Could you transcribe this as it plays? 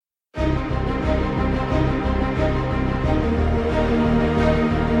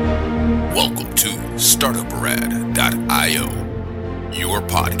StartupRad.io, your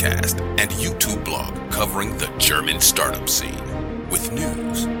podcast and YouTube blog covering the German startup scene with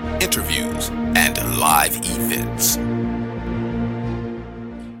news, interviews, and live events.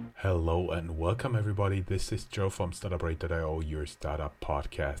 Hello and welcome everybody. This is Joe from StartupRad.io, your startup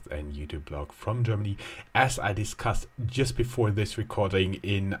podcast and YouTube blog from Germany. As I discussed just before this recording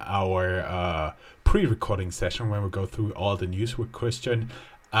in our pre-recording session when we go through all the news with Christian,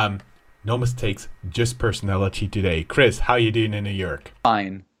 no mistakes, just personality today. Chris, how you doing in New York?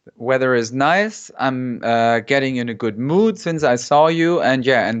 Fine. Weather is nice. I'm getting in a good mood since I saw you,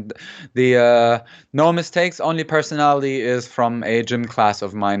 and the no mistakes, only personality is from a gym class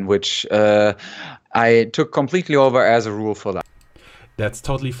of mine, which I took completely over as a rule for that. That's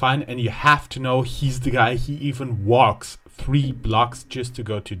totally fine, and you have to know he's the guy. He even walks 3 blocks just to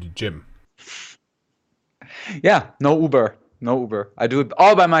go to the gym. Yeah, no Uber. I do it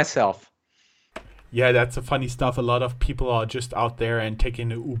all by myself. Yeah, that's the funny stuff. A lot of people are just out there and taking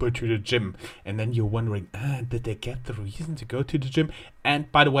the Uber to the gym. And then you're wondering, did they get the reason to go to the gym? And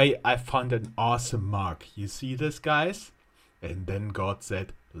by the way, I found an awesome mark. You see this, guys? And then God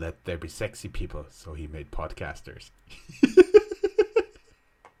said, let there be sexy people. So he made podcasters.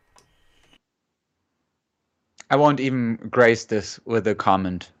 I won't even grace this with a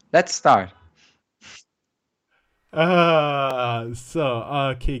comment. Let's start. Okay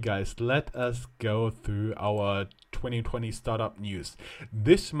guys, let us go through our 2020 startup news.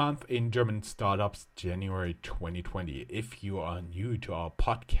 This month in German startups, January 2020. If you are new to our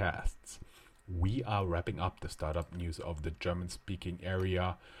podcasts, we are wrapping up the startup news of the German speaking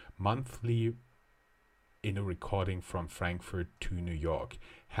area monthly in a recording from Frankfurt to New York.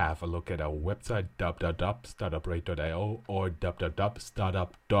 Have a look at our website www.startuprad.io or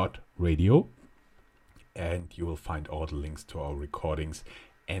www.startup.radio. And you will find all the links to our recordings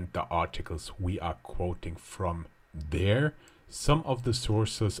and the articles we are quoting from there. Some of the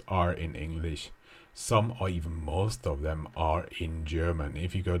sources are in English. Some or even most of them are in German.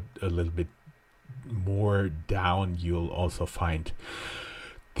 If you go a little bit more down, you'll also find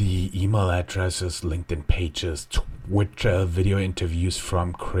the email addresses, LinkedIn pages, Twitter video interviews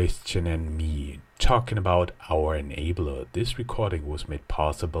from Christian and me. Talking about our enabler, this recording was made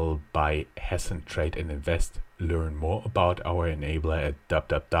possible by Hessen Trade and Invest. Learn more about our enabler at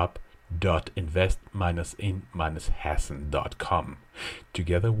www.invest-in-hessen.com.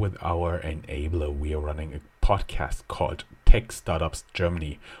 Together with our enabler, we are running a podcast called Tech Startups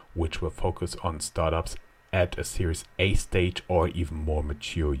Germany, which will focus on startups at a Series A stage or even more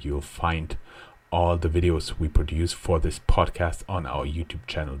mature. You'll find all the videos we produce for this podcast on our YouTube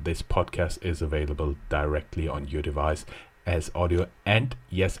channel. This podcast is available directly on your device as audio and,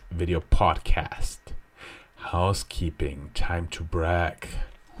 yes, video podcast. Housekeeping, time to brag.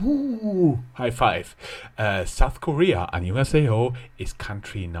 Ooh, high five. South Korea, 안녕하세요, is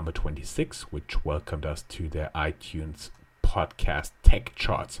country number 26, which welcomed us to their iTunes podcast tech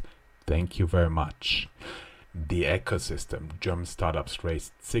charts. Thank you very much. The ecosystem. German startups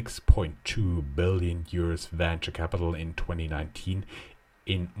raised 6.2 billion euros venture capital in 2019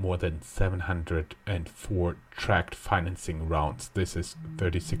 in more than 704 tracked financing rounds. This is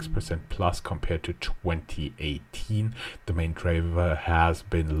 36% plus compared to 2018. The main driver has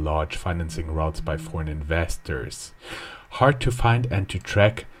been large financing rounds by foreign investors. Hard to find and to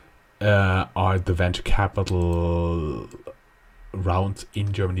track are the venture capital rounds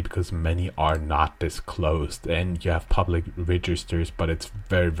in Germany because many are not disclosed, and you have public registers, but it's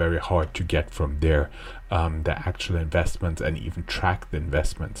very, very hard to get from there the actual investments and even track the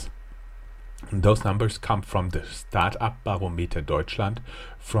investments. And those numbers come from the Startup Barometer Deutschland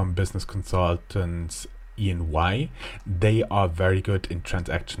from business consultants EY. They are very good in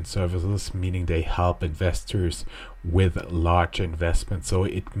transaction services, meaning they help investors with large investments, so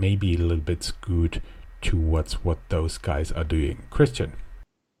it may be a little bit skewed towards what those guys are doing. Christian.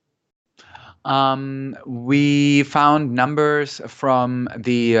 We found numbers from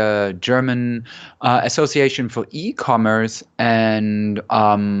the German Association for E-commerce and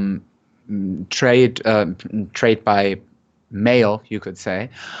trade by mail, you could say,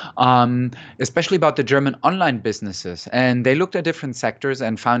 especially about the German online businesses. And they looked at different sectors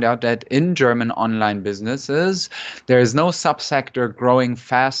and found out that in German online businesses, there is no subsector growing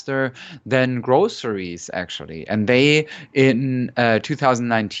faster than groceries, actually. And they, in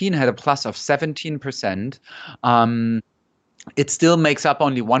 2019, had a plus of 17%. It still makes up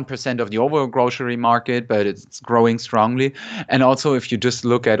only 1% of the overall grocery market, but it's growing strongly. And also, if you just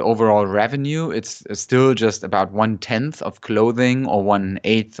look at overall revenue, it's still just about 1/10 of clothing or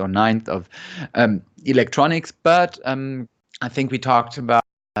 1/8 or 9th of electronics. But I think we talked about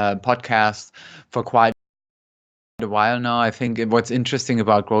podcast for quite a while now. I think what's interesting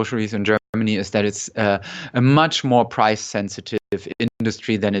about groceries in Germany is that it's a much more price-sensitive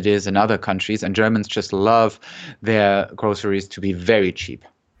industry than it is in other countries, and Germans just love their groceries to be very cheap.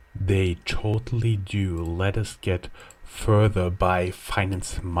 They totally do. Let us get further. By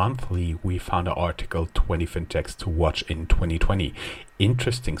Finance Monthly, we found an article 20 fintechs to watch in 2020.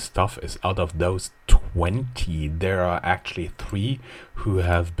 Interesting stuff is out of those 20, there are actually 3 who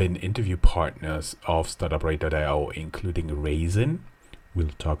have been interview partners of StartupRate.io, including Raisin. We'll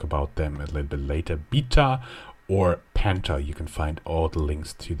talk about them a little bit later. Beta or Panther. You can find all the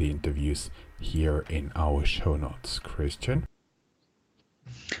links to the interviews here in our show notes. Christian?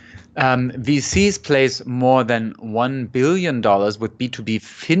 VCs place more than $1 billion with B2B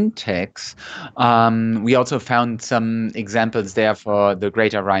fintechs. We also found some examples there for the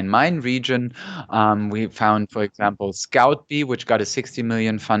Greater Rhine-Main region. We found, for example, Scoutbee, which got a 60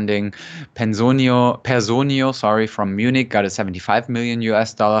 million funding. Personio, from Munich got a 75 million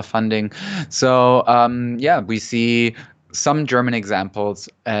US dollar funding. So we see some German examples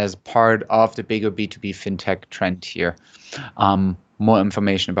as part of the bigger B2B fintech trend here. More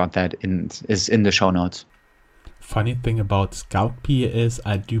information about that is in the show notes. Funny thing about Scoutbee is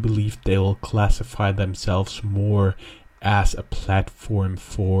I do believe they'll classify themselves more as a platform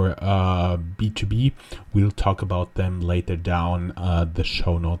for B2B. We'll talk about them later down the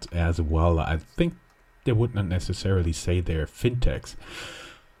show notes as well. I think they would not necessarily say they're fintechs.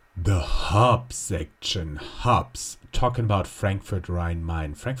 The Hub section. Hubs. Talking about Frankfurt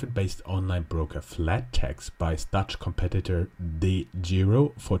Rhine-Main. Frankfurt-based online broker Flatex buys Dutch competitor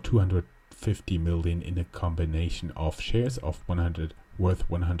DEGIRO for 250 million in a combination of shares of worth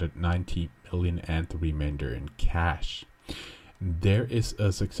 190 million and the remainder in cash. There is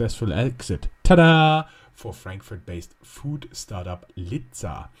a successful exit. Ta-da! For Frankfurt-based food startup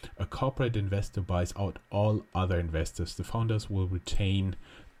Litza. A corporate investor buys out all other investors. The founders will retain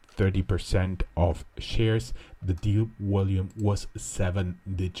 30% of shares. The deal volume was 7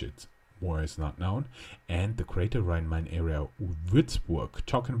 digits. More is not known. And the Greater Rhine-Main area, Würzburg,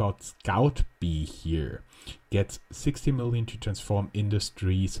 talking about Scoutbee here, gets 60 million to transform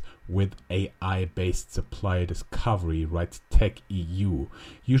industries with AI-based supplier discovery, writes TechEU.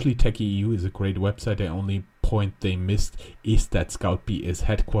 Usually TechEU is a great website. The only point they missed is that Scoutbee is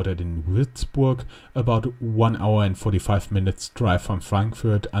headquartered in Würzburg, about 1 hour and 45 minutes drive from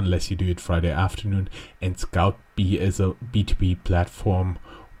Frankfurt, unless you do it Friday afternoon. And Scoutbee is a B2B platform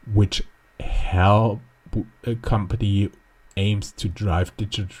which help a company aims to drive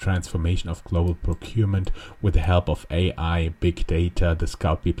digital transformation of global procurement with the help of AI, big data. The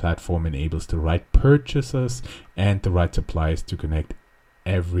Scoutbee platform enables the right purchasers and the right suppliers to connect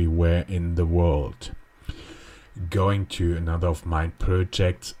everywhere in the world. Going to another of my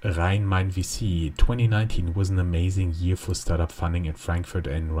projects, Rhein-Main VC. 2019 was an amazing year for startup funding in Frankfurt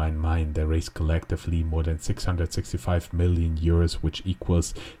and Rhein-Main. They raised collectively more than 665 million euros, which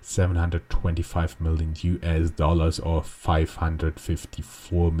equals 725 million US dollars or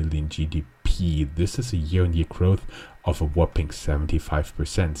 554 million GDP. This is a year-on-year growth of a whopping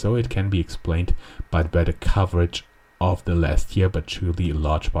 75%. So it can be explained by the better coverage of the last year, but surely a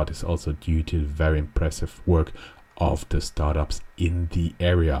large part is also due to the very impressive work of the startups in the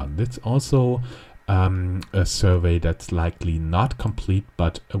area. That's also a survey that's likely not complete,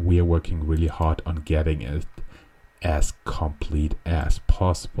 but we are working really hard on getting it as complete as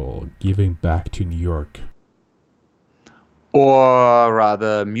possible. Giving back to New York. Or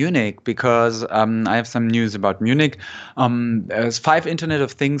rather Munich, because I have some news about Munich. There's 5 Internet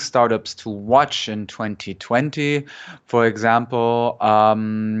of Things startups to watch in 2020. For example,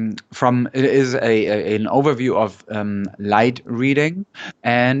 it is an overview of light reading,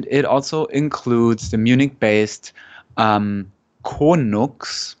 and it also includes the Munich-based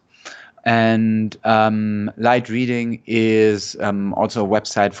Konux. And Light Reading is also a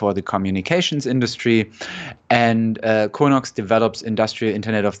website for the communications industry. And Konux develops industrial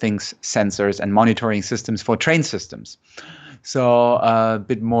Internet of Things sensors and monitoring systems for train systems. So a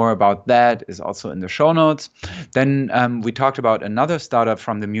bit more about that is also in the show notes. Then we talked about another startup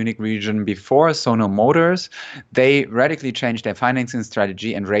from the Munich region before, Sono Motors. They radically changed their financing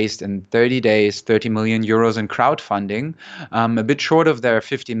strategy and raised in 30 days 30 million euros in crowdfunding, a bit short of their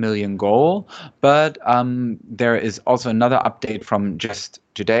 50 million goal. But there is also another update from just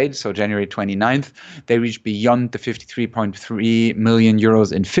today, so January 29th, they reached beyond the 53.3 million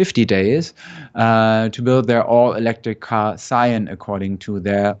euros in 50 days to build their all-electric car Scion, according to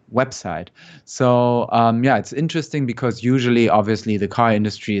their website. So it's interesting because usually, obviously, the car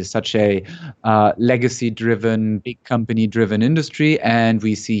industry is such a legacy-driven, big company-driven industry, and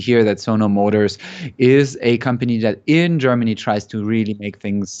we see here that Sono Motors is a company that in Germany tries to really make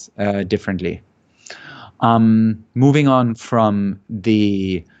things differently. Moving on from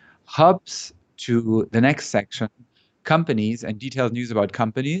the hubs to the next section, companies and detailed news about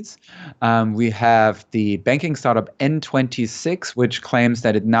companies. We have the banking startup N26, which claims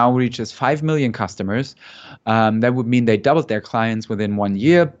that it now reaches 5 million customers. That would mean they doubled their clients within 1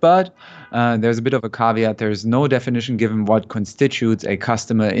 year, but there's a bit of a caveat. There's no definition given what constitutes a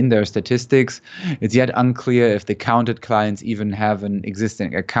customer in their statistics. It's yet unclear if the counted clients even have an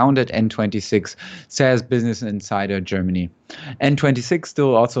existing account at N26, says Business Insider Germany. N26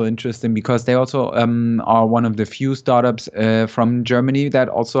 still also interesting because they also are one of the few startups from Germany that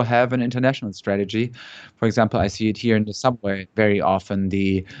also have an international strategy. For example, I see it here in the subway very often,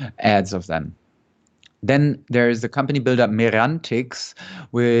 the ads of them. Then there is the company builder Merantix,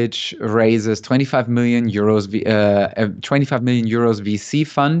 which raises 25 million euros VC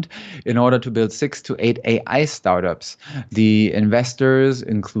fund in order to build 6 to 8 AI startups. The investors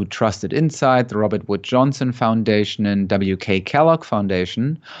include Trusted Insight, the Robert Wood Johnson Foundation, and WK Kellogg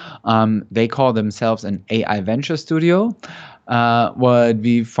Foundation. They call themselves an AI venture studio. What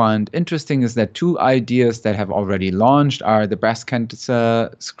we find interesting is that 2 ideas that have already launched are the breast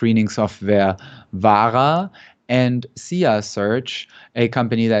cancer screening software Vara and SIA Search, a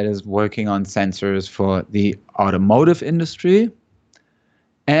company that is working on sensors for the automotive industry.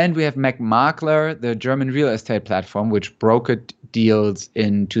 And we have MacMakler, the German real estate platform, which brokered deals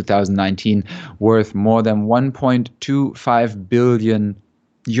in 2019 worth more than 1.25 billion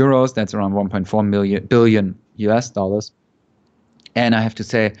euros. That's around 1.4 billion US dollars. And I have to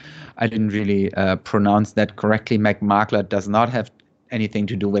say, I didn't really pronounce that correctly. MacMakler does not have anything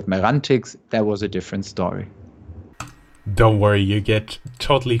to do with Merantix. That was a different story. Don't worry, you get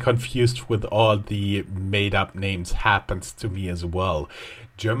totally confused with all the made-up names. Happens to me as well.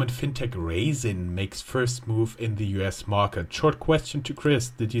 German fintech Raisin makes first move in the US market. Short question to Chris.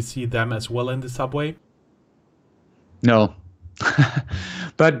 Did you see them as well in the subway? No.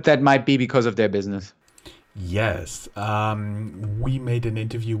 But that might be because of their business. Yes, we made an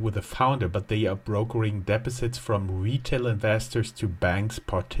interview with the founder, but they are brokering deposits from retail investors to banks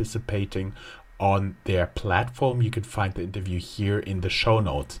participating on their platform. You can find the interview here in the show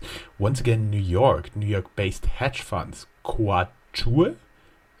notes. Once again, New York-based hedge funds, Quature,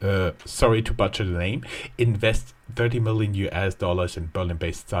 sorry to butcher the name, invest $30 million in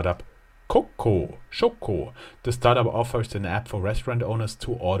Berlin-based startup Shoko. The startup offers an app for restaurant owners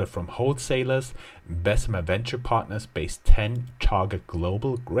to order from wholesalers. Bessemer Venture Partners, Base 10, Target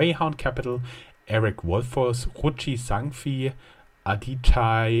Global, Greyhound Capital, Eric Wolfers, Ruchi Sangfi,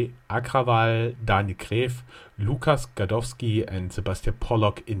 Aditya Agrawal, Daniel Gref, Lukas Gadowski, and Sebastian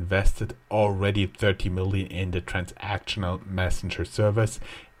Pollock invested already 30 million in the transactional messenger service.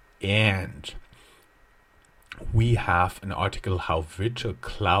 And we have an article how virtual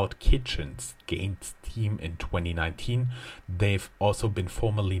cloud kitchens gained steam in 2019. They've also been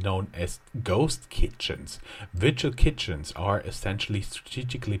formerly known as ghost kitchens. Virtual kitchens are essentially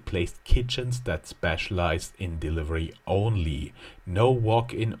strategically placed kitchens that specialize in delivery only. No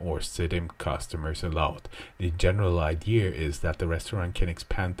walk-in or sit-in customers allowed. The general idea is that the restaurant can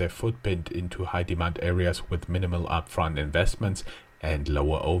expand their footprint into high-demand areas with minimal upfront investments and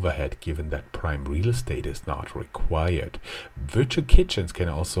lower overhead, given that prime real estate is not required. Virtual kitchens can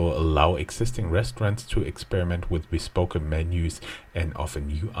also allow existing restaurants to experiment with bespoke menus and offer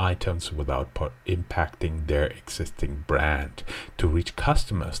new items without impacting their existing brand. To reach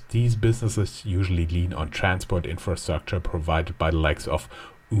customers, these businesses usually lean on transport infrastructure provided by the likes of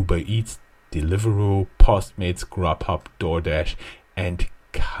Uber Eats, Deliveroo, Postmates, Grubhub, DoorDash, and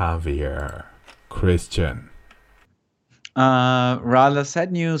Caviar. Christian. Rather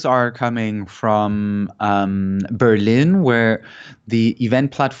sad news are coming from Berlin, where the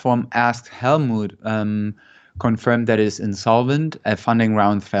event platform Ask Helmut confirmed that it is insolvent. A funding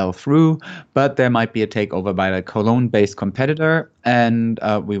round fell through, but there might be a takeover by a Cologne-based competitor, and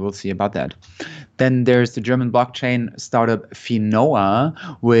we will see about that. Then there's the German blockchain startup Finoa,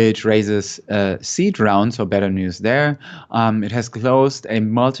 which raises seed round, so better news there. It has closed a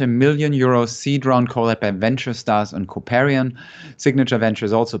multi-million euro seed round called by Venture Stars and Coperion. Signature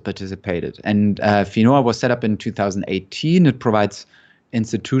Ventures also participated. And Finoa was set up in 2018. It provides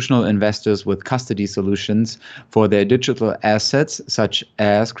institutional investors with custody solutions for their digital assets, such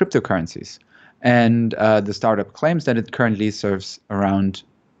as cryptocurrencies. And the startup claims that it currently serves around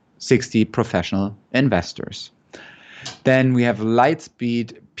 60 professional investors. Then we have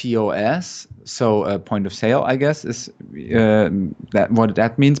Lightspeed POS, so a point of sale, I guess, is that what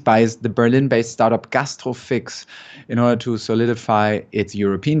that means, buys the Berlin-based startup Gastrofix in order to solidify its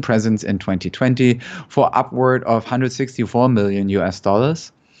European presence in 2020 for upward of $164 million US.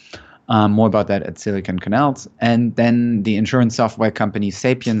 More about that at Silicon Canals. And then the insurance software company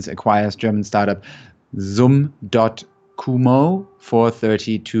Sapiens acquires German startup Zoom.Kumo for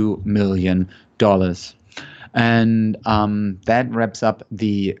 $32 million. And that wraps up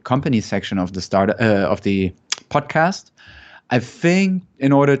the company section of the podcast. I think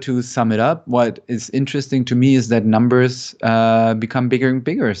in order to sum it up, what is interesting to me is that numbers become bigger and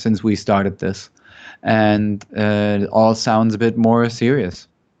bigger since we started this. And it all sounds a bit more serious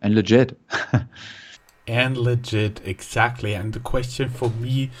and legit. And legit, exactly. And the question for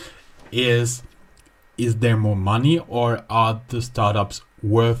me is there more money, or are the startups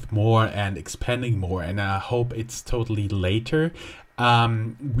worth more and expanding more? And I hope it's totally later.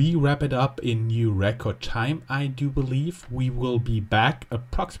 We wrap it up in new record time. I do believe we will be back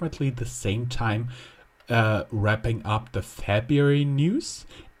approximately the same time, wrapping up the February news.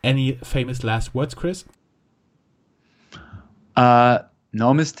 Any famous last words, Chris? No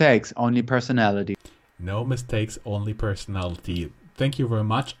mistakes, only personality. No mistakes, only personality. Thank you very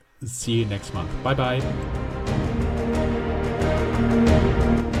much. See you next month. Bye-bye.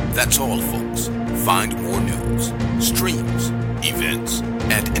 That's all, folks. Find more news, streams, events,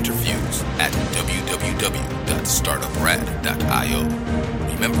 and interviews at www.startuprad.io.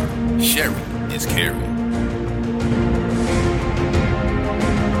 Remember, sharing is caring.